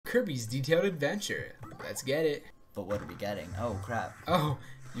Kirby's Detailed Adventure. Let's get it. But what are we getting? Oh, crap. Oh,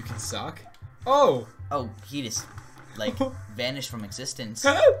 you can suck? Oh! Oh, he just, like, vanished from existence.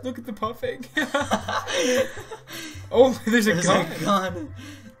 Look at the puffing. Oh, there's a gun.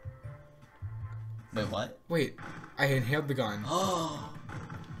 Wait, what? Wait, I inhaled the gun. Oh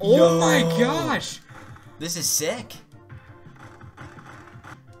my gosh! This is sick.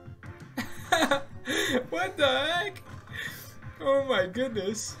 What the heck? Oh my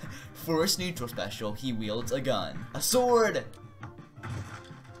goodness. For his neutral special, he wields a gun. A sword!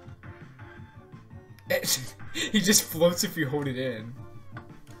 He just floats if you hold it in.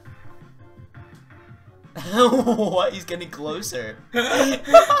 What? He's getting closer. Oh my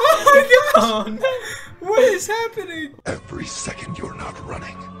gosh! Oh, no. What is happening? Every second you're not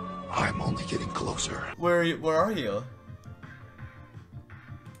running, I'm only getting closer. Where are you?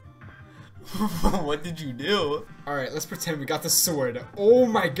 What did you do? Alright, let's pretend we got the sword. Oh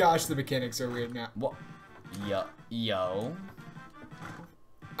my gosh, the mechanics are weird now. What? Yo.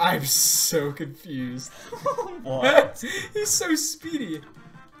 I'm so confused. What? He's so speedy.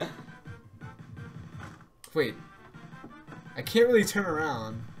 Wait. I can't really turn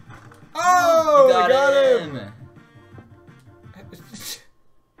around. Oh! You got him!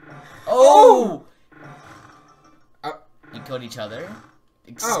 Oh! You killed each other?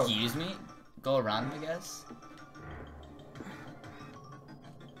 Excuse me? Go around, I guess?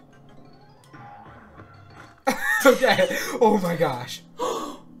 Okay. Oh my gosh.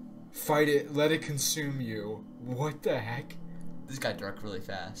 Fight it. Let it consume you. What the heck? This got dark really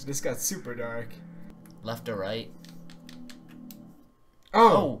fast. This got super dark. Left or right?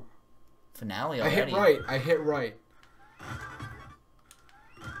 Oh! Finale I already. hit right. I hit right.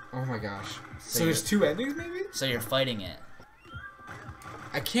 Oh my gosh. So there's two endings maybe? So you're fighting it.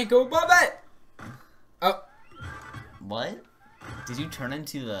 I can't go above it! Oh. What? Did you turn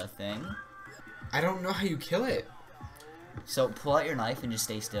into the thing? I don't know how you kill it. So pull out your knife and just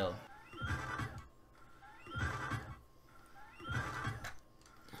stay still.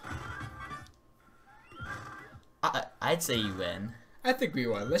 I'd say you win. I think we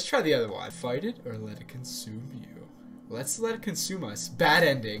won. Let's try the other one. Fight it or let it consume you. Let's let it consume us. Bad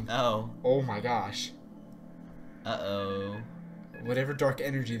ending. Oh. Oh my gosh. Uh-oh. Whatever dark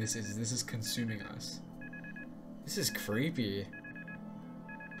energy this is consuming us. This is creepy.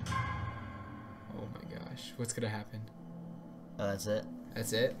 Oh my gosh. What's gonna happen? Oh, that's it?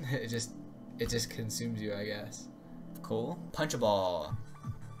 That's it? It just consumes you, I guess. Cool. Punch a ball.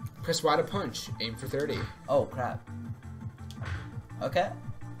 Press Y to punch. Aim for 30. Oh, crap. Okay.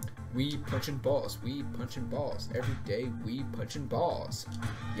 We punching balls. We punching balls. Every day we punching balls.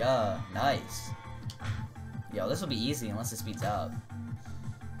 Yeah, nice. Yo, this will be easy unless it speeds up.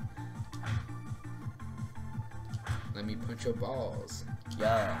 Let me punch your balls.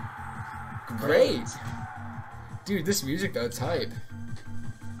 Yeah. Great! Dude, this music though, it's hype.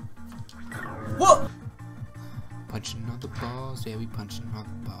 Whoa! Punching all the balls, yeah, we punching all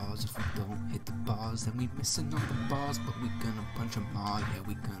the balls. If we don't hit the balls, then we missing all the balls. But we gonna punch them all, yeah,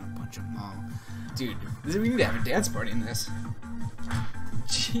 we gonna punch them all. Dude, we need to have a dance party in this.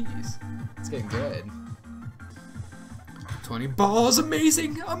 Jeez, it's getting good. 20 balls,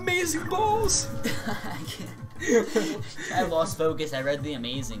 amazing, amazing balls. I lost focus. I read the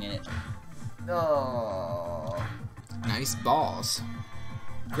amazing in it. Oh. Nice balls.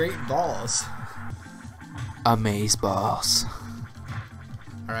 Great balls. Amaze balls.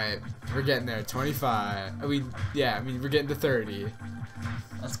 Alright, we're getting there. 25. We're getting to 30.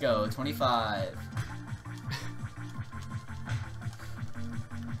 Let's go. 25.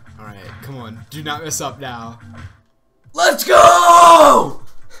 Alright, come on. Do not mess up now. Let's go!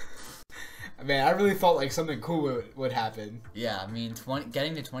 Man, I really thought like something cool would happen. Yeah, I mean,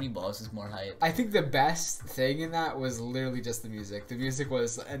 getting to 20 balls is more hype. I think the best thing in that was literally just the music. The music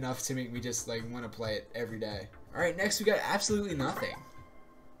was enough to make me just like want to play it every day. Alright, next we got absolutely nothing.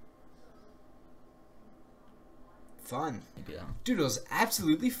 Fun. Yeah. Doodles,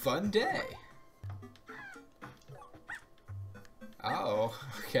 absolutely fun day. Oh,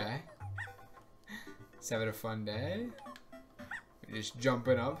 okay. Just having a fun day. We're just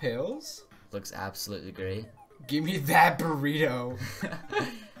jumping up hills. Looks absolutely great. Give me that burrito.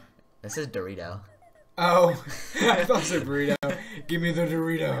 This is Dorito. Oh, I thought it said burrito. Give me the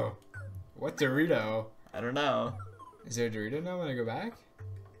Dorito. What Dorito? I don't know. Is there a Dorito now when I go back?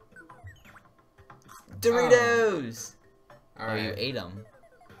 Doritos! Oh. Oh, you Alright. ate them.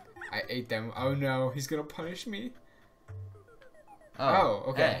 I ate them. Oh no, he's gonna punish me. Oh,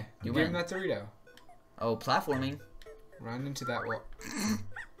 okay. Hey, you Give win. him that Dorito. Oh, platforming. Run into that wall.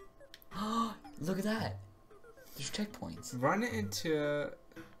 Look at that. There's checkpoints. Run into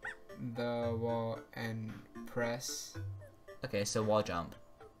the wall and press. Okay, so wall jump.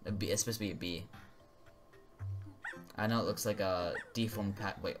 It's supposed to be a B. I know it looks like a deformed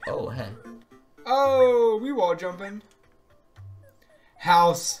pack. Wait, oh, hey. Oh, we wall jumping.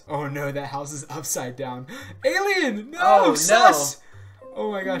 House. Oh no, that house is upside down. Alien! No! Oh, Sus!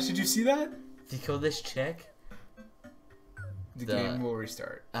 Oh my gosh, did you see that? Did you kill this chick? The game will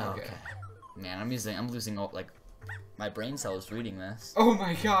restart. Oh, okay. Man, I'm losing all, like, my brain cells reading this. Oh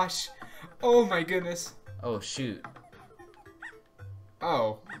my gosh. Oh my goodness. Oh, shoot.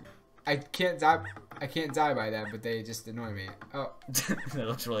 Oh. I can't die by that, but they just annoy me. Oh. That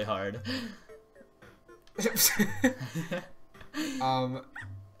looks really hard.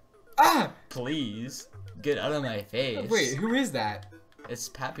 Please get out of my face. Wait, who is that? It's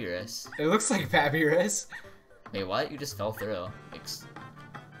Papyrus. It looks like Papyrus. Wait, what? You just fell through.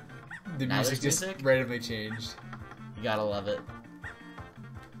 The Now music there's just music? randomly changed. You gotta love it.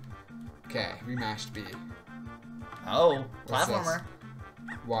 Okay, we mashed B. Oh, What's this? platformer.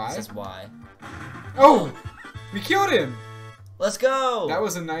 Why? This is why. Oh! We killed him! Let's go! That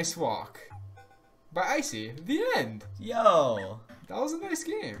was a nice walk. By Icee. The end. Yo! That was a nice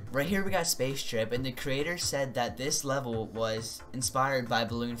game. Right here we got Space Trip, and the creator said that this level was inspired by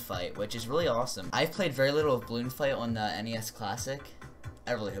Balloon Fight, which is really awesome. I've played very little of Balloon Fight on the NES Classic.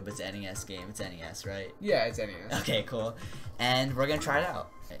 I really hope it's an NES game. It's NES, right? Yeah, it's NES. Okay, cool. And we're gonna try it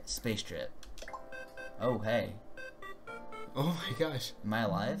out. Okay, Space Trip. Oh, hey. Oh my gosh. Am I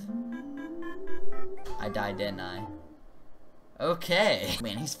alive? I died, didn't I? Okay.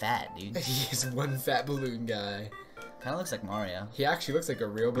 Man, he's fat, dude. He is one fat balloon guy. Kinda looks like Mario. He actually looks like a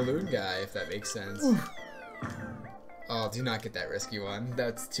real balloon guy, if that makes sense. Oh, do not get that risky one.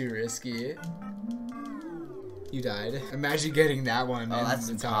 That's too risky. You died. Imagine getting that one. Oh, that's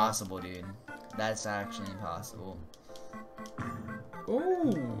the top. impossible, dude. That's actually impossible.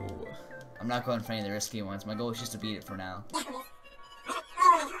 Oh. I'm not going for any of the risky ones. My goal is just to beat it for now.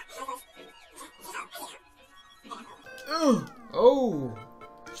 Oh.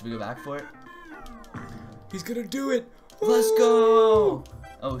 Should we go back for it? He's gonna do it. Let's go!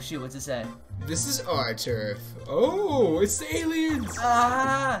 Oh shoot, what's it say? This is our turf. Oh, it's the aliens.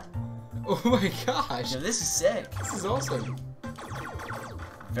 Ah! Oh my gosh. Yo, this is sick. This is awesome.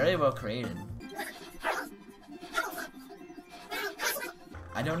 Very well created.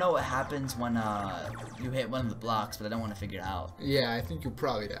 I don't know what happens when you hit one of the blocks, but I don't want to figure it out. Yeah, I think you'll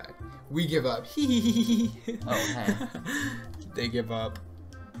probably die. We give up. Oh, hey. They give up.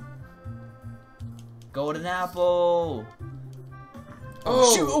 Golden apple!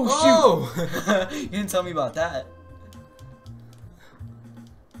 Oh, shoot! Oh, shoot! You didn't tell me about that.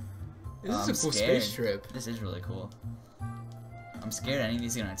 This is I'm a cool scared. space trip. This is really cool. I'm scared any of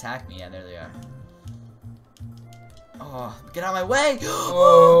these are gonna attack me. Yeah, there they are. Oh, get out of my way!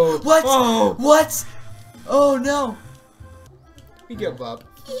 Oh! What? Oh! What? Oh no! We give up.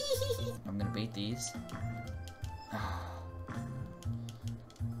 I'm gonna beat these.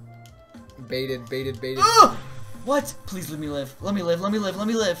 Baited, baited, baited. What? Please let me live. Let me live. Let me live. Let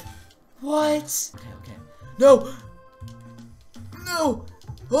me live. What? Okay, okay. No! No!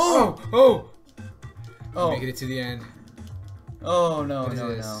 Oh! Oh! Oh! Making it to the end. Oh no, What is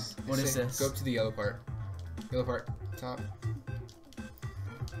no, this? no. What is this? Go up to the yellow part. Yellow part. Top.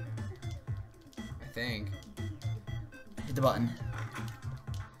 I think. Hit the button.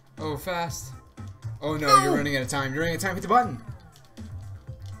 Oh, fast. Oh no, you're running out of time. You're running out of time. Hit the button.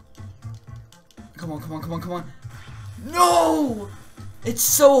 Come on, come on, come on, come on. No! It's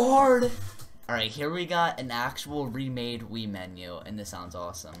so hard! Alright, here we got an actual remade Wii menu, and this sounds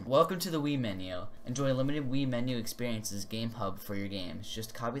awesome. Welcome to the Wii menu. Enjoy limited Wii menu experiences game hub for your games.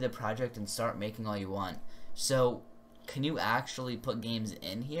 Just copy the project and start making all you want. So, can you actually put games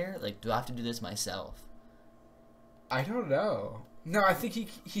in here? Like, do I have to do this myself? I don't know. No, I think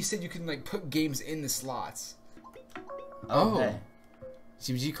he said you can like put games in the slots. Okay.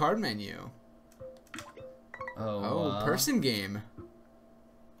 CMG card menu. Oh, person game.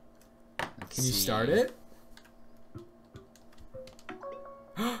 Let's Can you see. start it?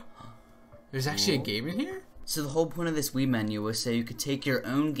 There's actually a game in here? So the whole point of this Wii menu was so you could take your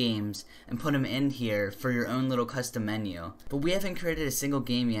own games and put them in here for your own little custom menu. But we haven't created a single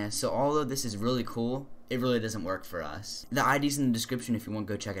game yet, so although this is really cool, it really doesn't work for us. The ID's in the description if you want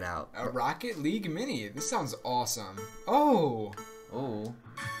to go check it out. A Rocket League Mini. This sounds awesome. Oh! Oh.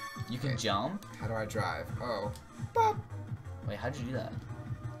 You can jump? How do I drive? Oh. Bop. Wait, how'd you do that?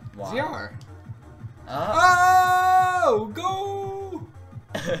 Why? ZR. Oh! Oh! Go!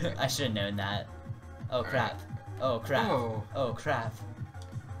 I should have known that. Oh crap. Oh crap. Oh. Oh crap.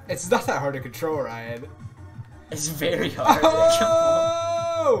 It's not that hard to control, Ryan. It's very hard.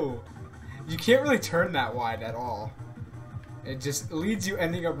 Oh! You can't really turn that wide at all. It just leads you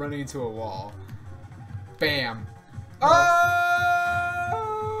ending up running into a wall. Bam. Oh!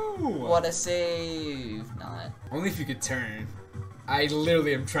 What a save. Not. Only if you could turn. I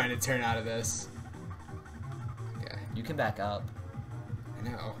literally am trying to turn out of this. Okay. You can back up. I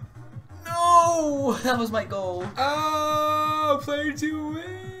know. No! That was my goal. Oh! Player 2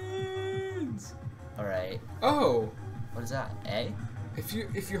 wins! Alright. Oh! What is that? A? If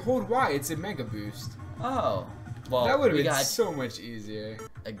you hold Y, it's a mega boost. Oh. Well, That would have we been got... so much easier.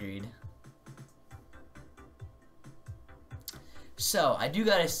 Agreed. So, I do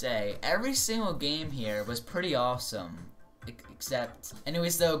gotta say, every single game here was pretty awesome. Except,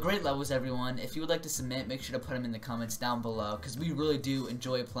 anyways though, great levels everyone. If you would like to submit, make sure to put them in the comments down below, because we really do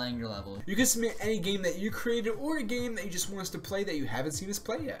enjoy playing your level. You can submit any game that you created or a game that you just want us to play that you haven't seen us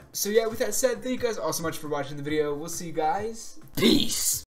play yet. So yeah, with that said, thank you guys all so much for watching the video. We'll see you guys. Peace!